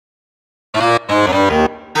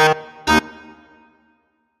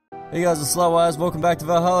Hey guys, it's Slywise. Welcome back to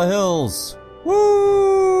Valhalla Hills.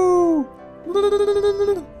 Woo! Woo!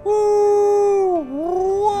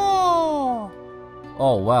 Whoa!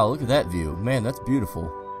 Oh wow, look at that view. Man, that's beautiful.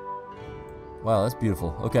 Wow, that's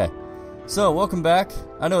beautiful. Okay. So, welcome back.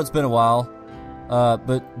 I know it's been a while.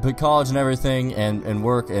 But college and everything and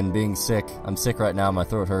work and being sick. I'm sick right now, my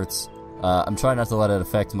throat hurts. I'm trying not to let it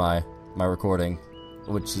affect my recording,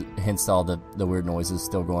 which hence all the weird noises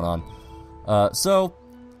still going on. So,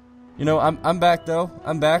 you know, I'm back though.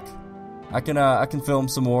 I'm back. I can film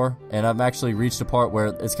some more, and I've actually reached a part where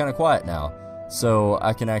it's kind of quiet now. So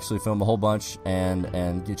I can actually film a whole bunch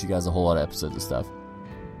and get you guys a whole lot of episodes of stuff.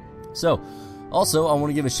 So, also, I want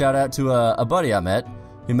to give a shout out to a buddy I met.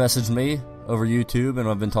 He messaged me over YouTube, and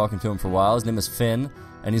I've been talking to him for a while. His name is Finn,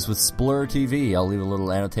 and he's with Splur TV. I'll leave a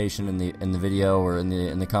little annotation in the video or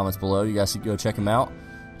in the comments below. You guys should go check him out.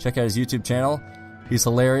 Check out his YouTube channel. He's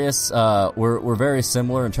hilarious. We're very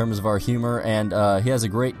similar in terms of our humor, and he has a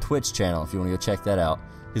great Twitch channel if you want to go check that out.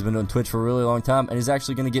 He's been doing Twitch for a really long time, and he's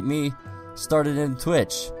actually going to get me started in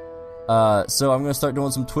Twitch. So I'm going to start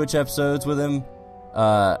doing some Twitch episodes with him,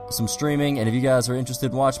 some streaming, and if you guys are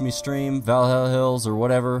interested in watching me stream Valhalla Hills or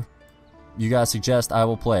whatever you guys suggest, I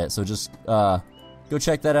will play it. So just go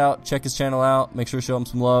check that out, check his channel out, make sure to show him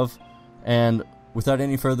some love, and without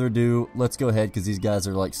any further ado, let's go ahead because these guys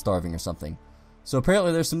are like starving or something. So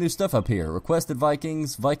apparently there's some new stuff up here. Requested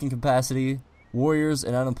Vikings, Viking capacity, warriors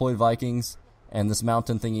and unemployed Vikings, and this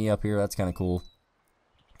mountain thingy up here, that's kind of cool.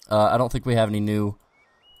 I don't think we have any new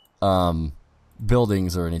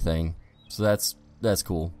buildings or anything, so that's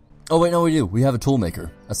cool. Oh wait, no we do. We have a tool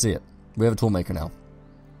maker. I see it. We have a tool maker now.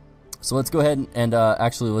 So let's go ahead and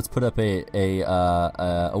actually let's put up a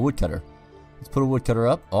woodcutter. Let's put a woodcutter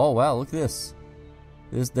up. Oh wow, look at this.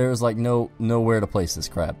 There's like nowhere to place this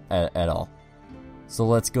crap at all. So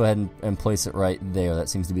let's go ahead and place it right there. That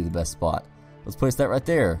seems to be the best spot. Let's place that right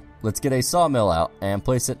there. Let's get a sawmill out and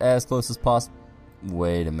place it as close as possible.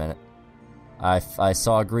 Wait a minute. I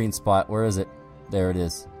saw a green spot. Where is it? There it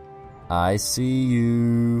is. I see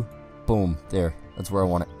you. Boom. There. That's where I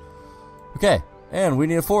want it. Okay. And we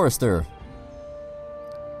need a forester.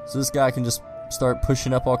 So this guy can just start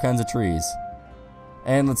pushing up all kinds of trees.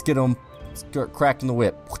 And let's get him cracking the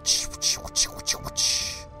whip.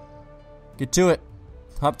 Get to it.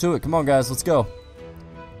 Hop to it. Come on, guys. Let's go.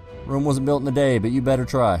 Rome wasn't built in a day, but you better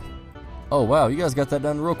try. Oh, wow. You guys got that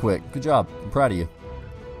done real quick. Good job. I'm proud of you.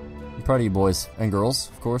 I'm proud of you, boys. And girls,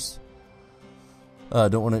 of course.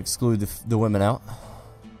 Don't want to exclude the women out.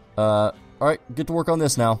 Alright. Get to work on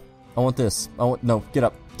this now. I want this. No, get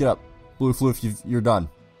up. Get up. Blue Floof, you're done.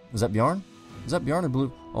 Is that Bjarn? Is that Bjarn or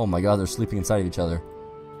Blue? Oh my god, they're sleeping inside of each other.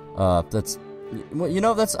 That's... Well, you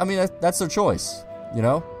know, that's their choice. You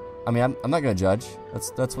know? I mean, I'm not gonna judge.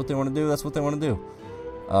 That's what they want to do. That's what they want to do.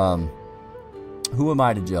 Who am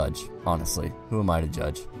I to judge? Honestly, who am I to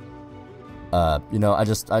judge? You know, I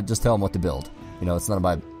just tell them what to build. You know, it's none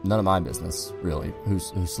of my business really.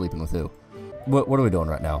 Who's sleeping with who? What are we doing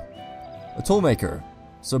right now? A tool maker.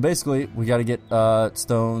 So basically, we got to get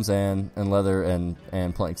stones and leather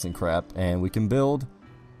and planks and crap, and we can build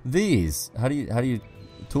these. How do you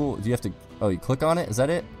tool? Do you have to? Oh, you click on it. Is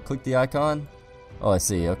that it? Click the icon. Oh, I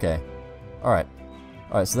see. Okay. All right.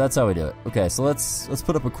 So that's how we do it. Okay. So let's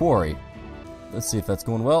put up a quarry. Let's see if that's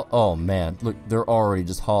going well. Oh man, look, they're already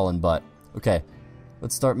just hauling butt. Okay.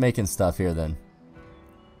 Let's start making stuff here then.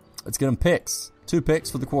 Let's get them picks. 2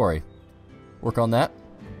 picks for the quarry. Work on that.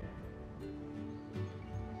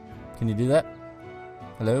 Can you do that?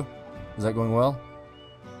 Hello? Is that going well?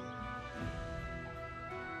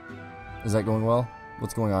 Is that going well?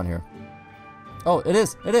 What's going on here? Oh, it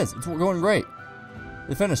is. It is. It's going great.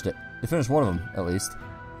 They finished it. They finished one of them, at least.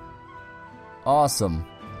 Awesome.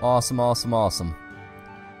 Awesome, awesome, awesome.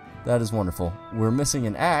 That is wonderful. We're missing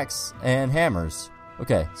an axe and hammers.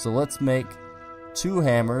 Okay, so let's make 2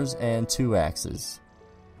 hammers and 2 axes.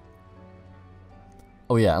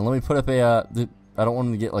 Oh yeah, and let me put up I don't want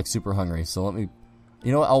them to get like super hungry, so let me...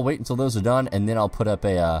 You know what, I'll wait until those are done, and then I'll put up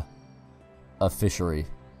a fishery.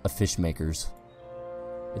 A fish makers.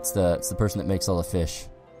 It's the person that makes all the fish.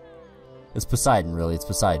 It's Poseidon, really. It's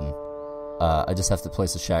Poseidon. I just have to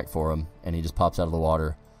place a shack for him, and he just pops out of the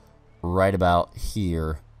water right about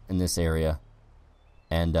here in this area,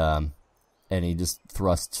 and he just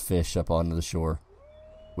thrusts fish up onto the shore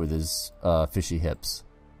with his fishy hips.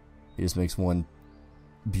 He just makes one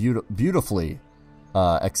beautifully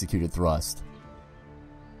executed thrust.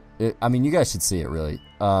 I mean, you guys should see it, really.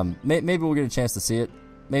 Maybe we'll get a chance to see it.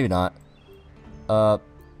 Maybe not.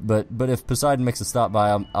 But if Poseidon makes a stop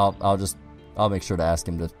by, I'll make sure to ask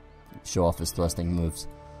him to show off his thrusting moves.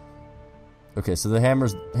 Okay, so the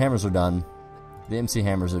hammers are done. The MC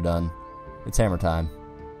hammers are done. It's hammer time.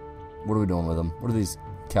 What are we doing with them? What are these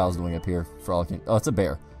cows doing up here? Frolicking. Oh, it's a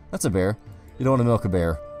bear. That's a bear. You don't want to milk a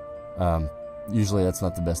bear. Usually that's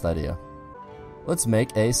not the best idea. Let's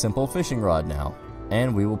make a simple fishing rod now.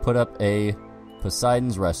 And we will put up a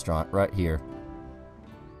Poseidon's restaurant right here.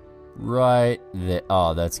 Right there.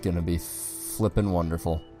 Oh, that's going to be flippin'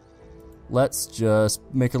 wonderful. Let's just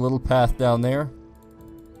make a little path down there.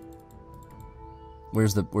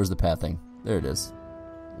 Where's the pathing? There it is.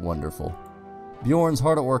 Wonderful. Bjorn's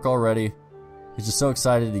hard at work already. He's just so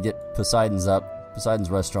excited to get Poseidon's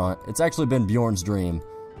restaurant. It's actually been Bjorn's dream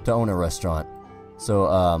to own a restaurant. So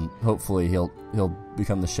hopefully he'll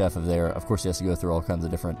become the chef of there. Of course, he has to go through all kinds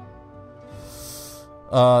of different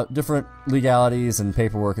legalities and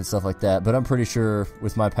paperwork and stuff like that. But I'm pretty sure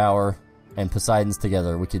with my power and Poseidon's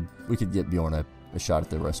together, we could get Bjorn a shot at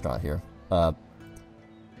the restaurant here. And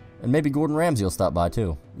maybe Gordon Ramsay will stop by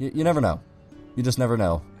too. You never know. You just never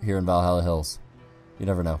know here in Valhalla Hills. You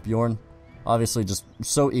never know. Bjorn, obviously, just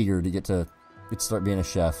so eager to get to start being a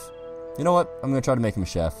chef. You know what? I'm gonna try to make him a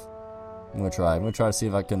chef. I'm gonna try to see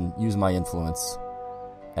if I can use my influence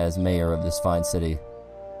as mayor of this fine city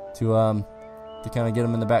to kind of get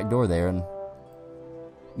him in the back door there and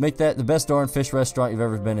make that the best darn fish restaurant you've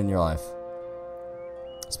ever been in your life.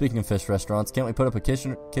 Speaking of fish restaurants, can't we put up a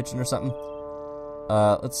kitchen or something?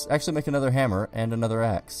 Let's actually make another hammer and another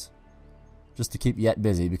axe. Just to keep Yet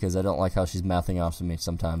busy, because I don't like how she's mouthing off to me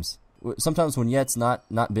sometimes. Sometimes when Yet's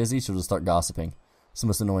not busy, she'll just start gossiping. It's the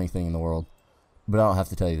most annoying thing in the world. But I don't have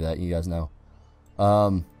to tell you that, you guys know.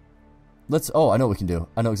 Oh, I know what we can do.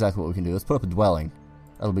 I know exactly what we can do. Let's put up a dwelling.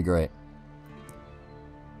 That'll be great.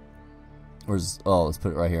 Let's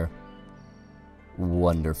put it right here.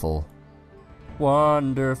 Wonderful.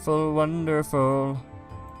 Wonderful, wonderful.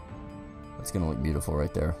 That's gonna look beautiful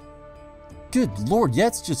right there. Good lord,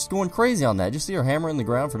 Yet's just going crazy on that. Did you see her hammer in the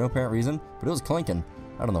ground for no apparent reason? But it was clinking.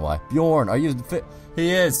 I don't know why. Bjorn, are you fit?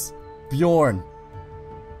 He is! Bjorn!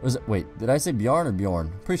 Wait, did I say Bjorn or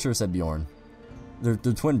Bjorn? Pretty sure it said Bjorn. They're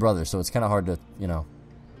twin brothers, so it's kind of hard to, kind of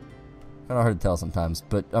hard to tell sometimes.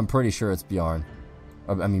 But I'm pretty sure it's Bjorn.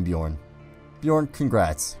 I mean Bjorn. Bjorn,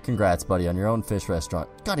 congrats. Congrats, buddy, on your own fish restaurant.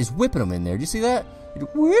 God, he's whipping them in there. Did you see that?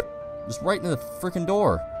 Whip! Just right into the freaking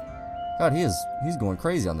door. God, he's going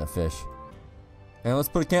crazy on that fish. And let's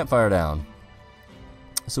put a campfire down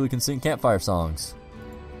so we can sing campfire songs.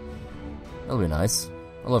 That'll be nice.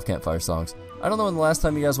 I love campfire songs. I don't know when the last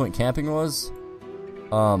time you guys went camping was.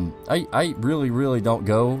 I really don't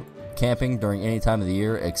go camping during any time of the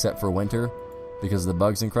year except for winter because of the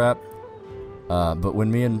bugs and crap. But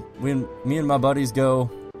when me and my buddies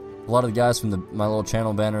go, a lot of the guys from my little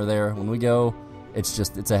channel banner there, when we go, it's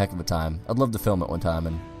a heck of a time. I'd love to film it one time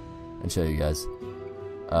and show you guys.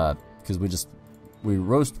 Because we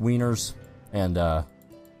roast wieners and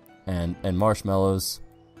marshmallows.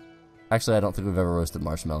 Actually, I don't think we've ever roasted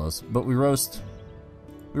marshmallows, but we roast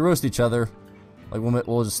each other. Like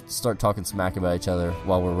we'll just start talking smack about each other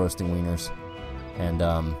while we're roasting wieners,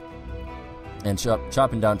 and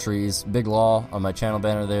chopping down trees. Big Law on my channel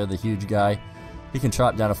banner there, the huge guy. He can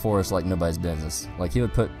chop down a forest like nobody's business. Like he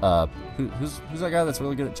would put who's that guy that's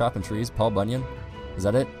really good at chopping trees? Paul Bunyan? Is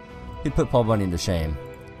that it? He'd put Paul Bunyan to shame.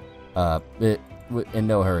 In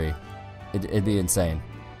no hurry. It'd be insane.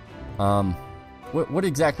 What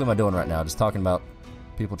exactly am I doing right now? Just talking about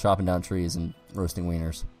people chopping down trees and roasting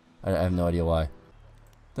wieners. I have no idea why.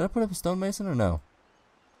 Did I put up a stonemason or no?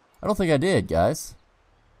 I don't think I did, guys.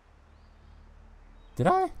 Did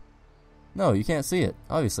I? No, you can't see it.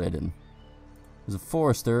 Obviously I didn't. There's a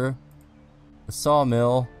forester, a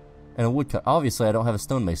sawmill, and a woodcut. Obviously I don't have a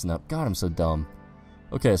stonemason up. God, I'm so dumb.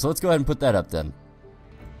 Okay, so let's go ahead and put that up then.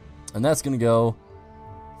 And that's going to go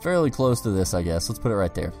fairly close to this, I guess. Let's put it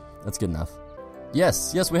right there. That's good enough.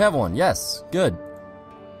 Yes, we have one. Yes, good.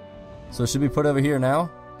 So should we put over here now?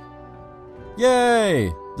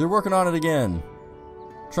 Yay! They're working on it again.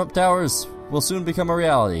 Trump Towers will soon become a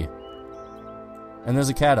reality. And there's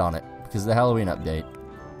a cat on it because of the Halloween update.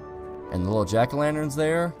 And the little jack-o'-lanterns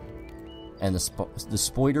there. And the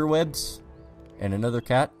spider webs. And another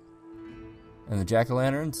cat. And the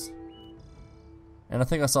jack-o'-lanterns. And I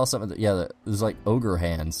think I saw something. There's like ogre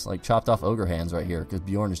hands. Like chopped off ogre hands right here. Because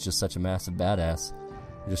Bjorn is just such a massive badass.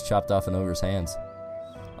 He just chopped off an ogre's hands.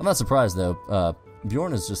 I'm not surprised though.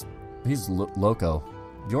 Bjorn is just... He's loco.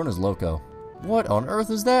 Bjorn is loco. What on earth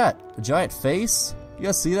is that? A giant face? You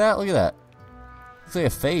guys see that? Look at that. Looks like a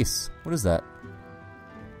face. What is that?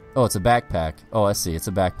 Oh, it's a backpack. Oh, I see. It's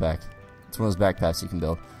a backpack. It's one of those backpacks you can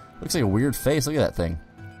build. Looks like a weird face. Look at that thing.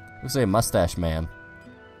 Looks like a mustache man.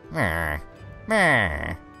 Meh.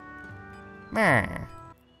 Meh. Meh.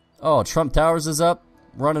 Oh, Trump Towers is up.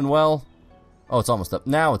 Running well. Oh, it's almost up.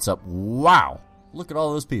 Now it's up. Wow. Look at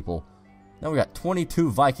all those people. Now we got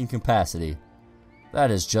 22 Viking capacity.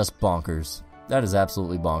 That is just bonkers. That is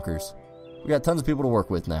absolutely bonkers. We got tons of people to work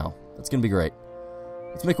with now. That's going to be great.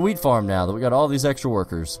 Let's make a wheat farm now that we got all these extra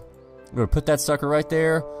workers. We're going to put that sucker right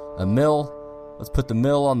there. A mill. Let's put the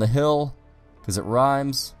mill on the hill because it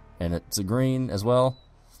rhymes and it's a green as well.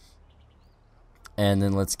 And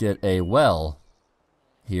then let's get a well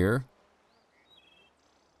here.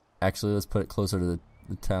 Actually, let's put it closer to the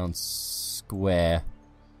town square.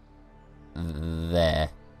 There.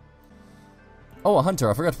 Oh, a hunter.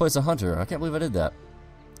 I forgot to place a hunter. I can't believe I did that.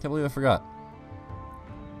 Can't believe I forgot.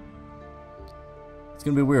 It's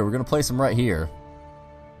going to be weird. We're going to place him right here.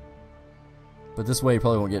 But this way you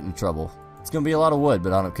probably won't get in trouble. It's going to be a lot of wood,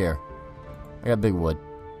 but I don't care. I got big wood.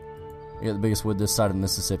 I got the biggest wood this side of the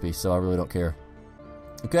Mississippi, so I really don't care.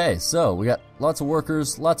 Okay, so we got lots of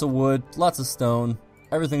workers, lots of wood, lots of stone.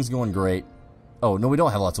 Everything's going great. Oh, no, we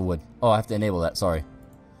don't have lots of wood. Oh, I have to enable that. Sorry.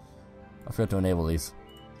 I forgot to enable these.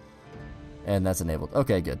 And that's enabled.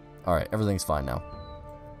 Okay, good. Alright, everything's fine now.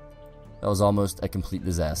 That was almost a complete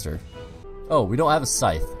disaster. Oh, we don't have a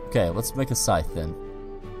scythe. Okay, let's make a scythe then.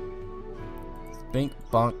 Bink,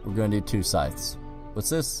 bonk. We're going to do 2 scythes. What's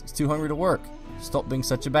this? It's too hungry to work. Stop being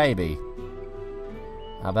such a baby.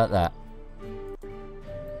 How about that?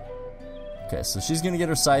 Okay, so she's going to get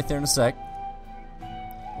her scythe there in a sec.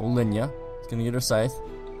 Linya is going to get her scythe.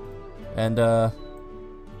 And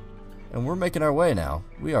we're making our way now.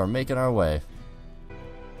 We are making our way.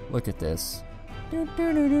 Look at this.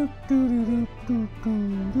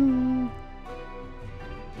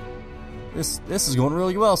 This is going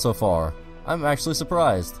really well so far. I'm actually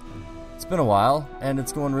surprised. It's been a while, and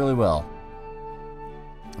it's going really well.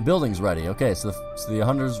 Building's ready. Okay, so the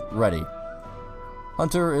hunter's ready.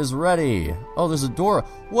 Hunter is ready. Oh, there's a door.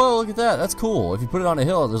 Whoa, look at that. That's cool. If you put it on a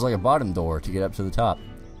hill, there's like a bottom door to get up to the top.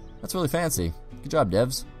 That's really fancy. Good job,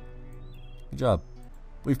 devs. Good job.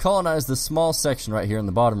 We've colonized this small section right here in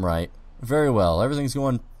the bottom right. Very well. Everything's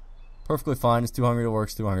going perfectly fine. It's too hungry to work.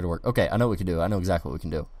 It's too hungry to work. Okay, I know what we can do. I know exactly what we can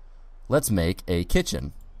do. Let's make a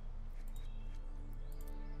kitchen.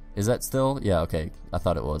 Is that still? Yeah, okay. I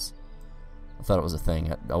thought it was. I thought it was a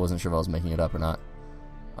thing. I wasn't sure if I was making it up or not.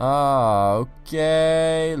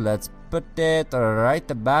 Okay. Let's put it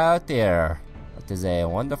right about there. That is a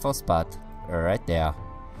wonderful spot. Right there.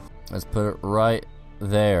 Let's put it right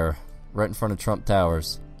there. Right in front of Trump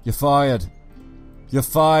Towers. You're fired. You're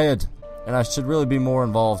fired. And I should really be more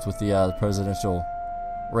involved with the presidential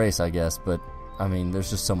race, I guess. But, I mean, there's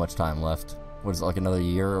just so much time left. What is it, like another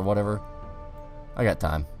year or whatever? I got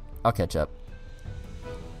time. I'll catch up.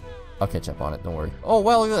 I'll catch up on it, don't worry. Oh,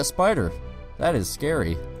 wow, look at that spider. That is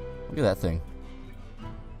scary. Look at that thing.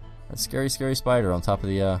 That scary, scary spider on top of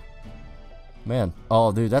the, man.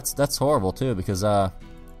 Oh, dude, that's horrible, too, because,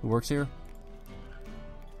 who works here?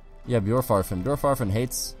 Yeah, Bjorfarfin. Bjorfarfin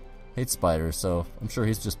hates spiders, so I'm sure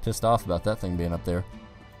he's just pissed off about that thing being up there.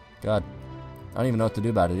 God. I don't even know what to do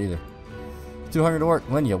about it, either. Too hungry to work.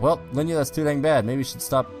 Linya. Well, Linya, that's too dang bad. Maybe you should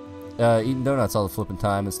stop eating donuts all the flipping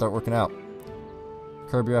time and start working out.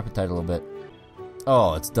 Curb your appetite a little bit.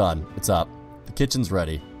 Oh, it's done. It's up. The kitchen's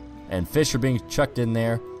ready. And fish are being chucked in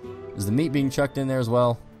there. Is the meat being chucked in there as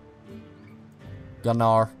well?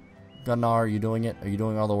 Gunnar. Gunnar, are you doing it? Are you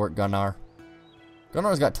doing all the work, Gunnar?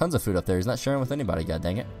 Gunnar's got tons of food up there. He's not sharing with anybody, god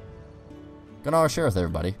dang it. Gunnar, share with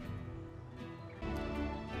everybody.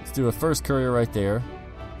 Let's do a first courier right there.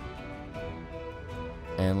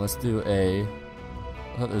 And let's do a...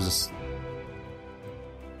 Oh, there's a...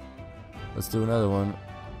 Let's do another one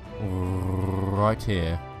right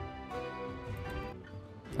here.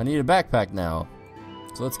 I need a backpack now.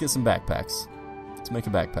 So let's get some backpacks. Let's make a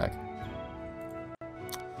backpack.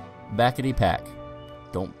 Backety pack.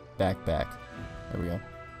 Don't backpack. There we go.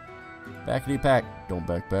 Backety pack. Don't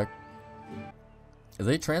backpack. Are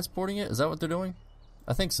they transporting it? Is that what they're doing?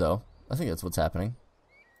 I think so. I think that's what's happening.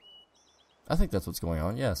 I think that's what's going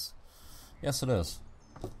on. Yes. Yes, it is.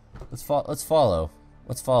 Let's follow.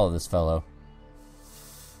 Let's follow this fellow.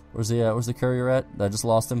 Where's the courier at? I just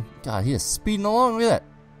lost him. God, he is speeding along. Look at that.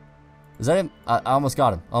 Is that him? I almost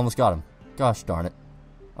got him. I almost got him. Gosh darn it.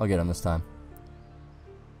 I'll get him this time.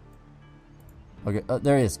 Okay,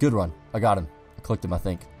 there he is. Good run. I got him. I clicked him, I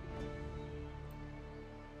think.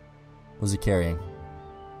 What was he carrying?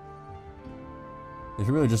 Did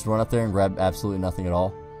he really just run up there and grab absolutely nothing at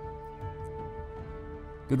all?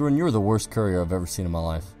 Goodwin, you're the worst courier I've ever seen in my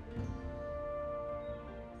life.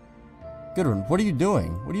 Goodwin, what are you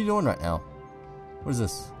doing? What are you doing right now? What is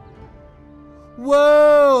this?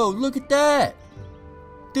 Whoa! Look at that!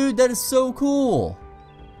 Dude, that is so cool.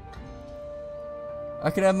 I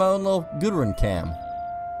can have my own little Gudrun cam.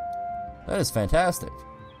 That is fantastic.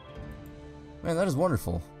 Man, that is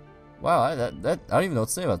wonderful. Wow, I don't even know what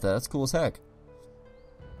to say about that. That's cool as heck.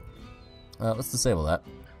 Let's disable that.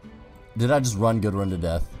 Did I just run Gudrun to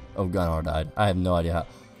death? Oh, Gunnar died. I have no idea how.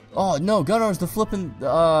 Oh no, Gunnar's the flippin'.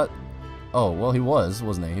 Oh well, he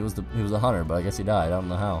wasn't he? He was a hunter, but I guess he died. I don't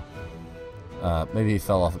know how. Maybe he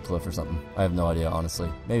fell off a cliff or something. I have no idea, honestly.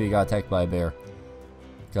 Maybe he got attacked by a bear.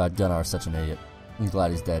 God, Gunnar's such an idiot. I'm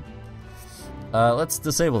glad he's dead. Let's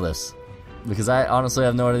disable this because I honestly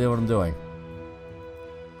have no idea what I'm doing.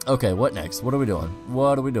 Okay, what next? What are we doing?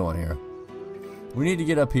 What are we doing here? We need to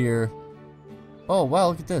get up here. Oh, wow,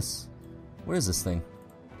 look at this. What is this thing?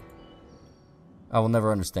 I will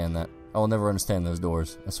never understand that. I will never understand those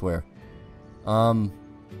doors, I swear. I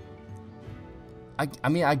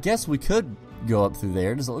mean, I guess we could go up through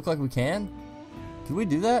there. Does it look like we can? Can we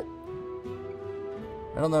do that?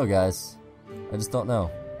 I don't know, guys. I just don't know.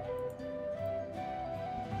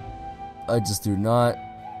 I just do not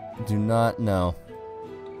know.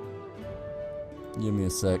 Give me a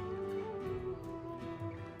sec.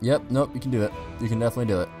 Yep, nope, you can do it. You can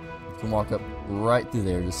definitely do it. You can walk up right through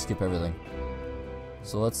there, just skip everything.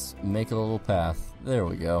 So let's make a little path. There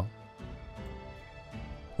we go.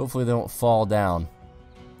 Hopefully they won't fall down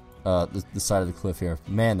the side of the cliff here.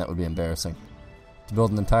 Man, that would be embarrassing. To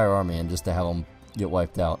build an entire army and just to have them get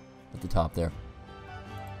wiped out at the top there.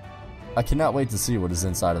 I cannot wait to see what is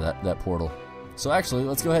inside of that portal. So actually,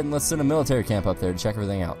 let's go ahead and let's send a military camp up there to check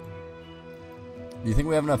everything out. Do you think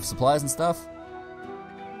we have enough supplies and stuff?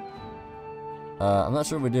 I'm not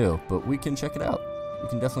sure if we do, but we can check it out. We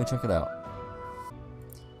can definitely check it out.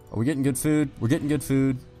 Are we getting good food? We're getting good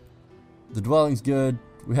food. The dwelling's good.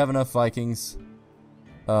 We have enough Vikings.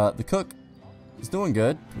 The cook is doing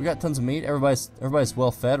good. We got tons of meat. Everybody's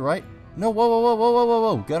well fed, right? No,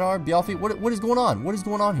 whoa. Gunnar, Bjalfi, what is going on? What is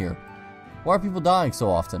going on here? Why are people dying so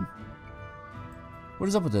often? What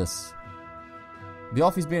is up with this?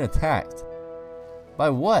 Bjalfi's being attacked. By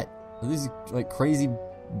what? Are these like crazy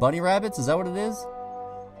bunny rabbits? Is that what it is?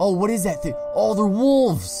 Oh, what is that thing? Oh, they're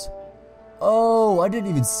wolves! Oh, I didn't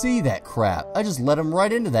even see that crap. I just let them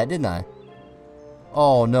right into that, didn't I?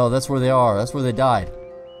 Oh no, that's where they are. That's where they died.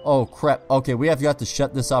 Oh crap. Okay, we have got to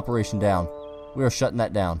shut this operation down. We are shutting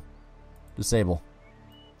that down. Disable.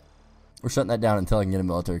 We're shutting that down until I can get a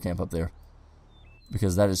military camp up there.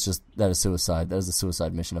 Because that is suicide. That is a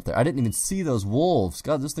suicide mission up there. I didn't even see those wolves.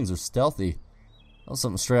 God, those things are stealthy. That was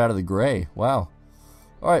something straight out of the gray. Wow.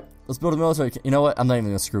 Alright, let's build a military camp. You know what? I'm not even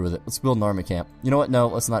going to screw with it. Let's build an army camp. You know what? No,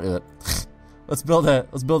 let's not do it. Let's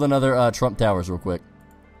build another Trump Towers real quick.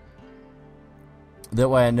 That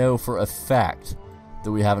way I know for a fact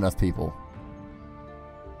that we have enough people.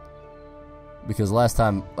 Because last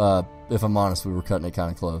time, if I'm honest, we were cutting it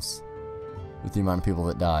kind of close with the amount of people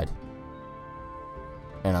that died.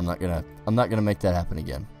 And I'm not gonna make that happen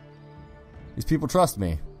again. These people trust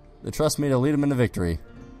me. They trust me to lead them into victory.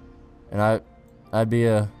 And I'd be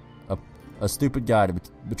a stupid guy to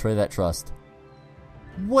betray that trust.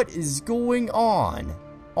 What is going on?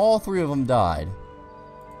 All three of them died.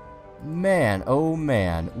 Man, oh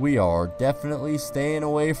man, we are definitely staying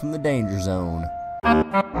away from the danger zone.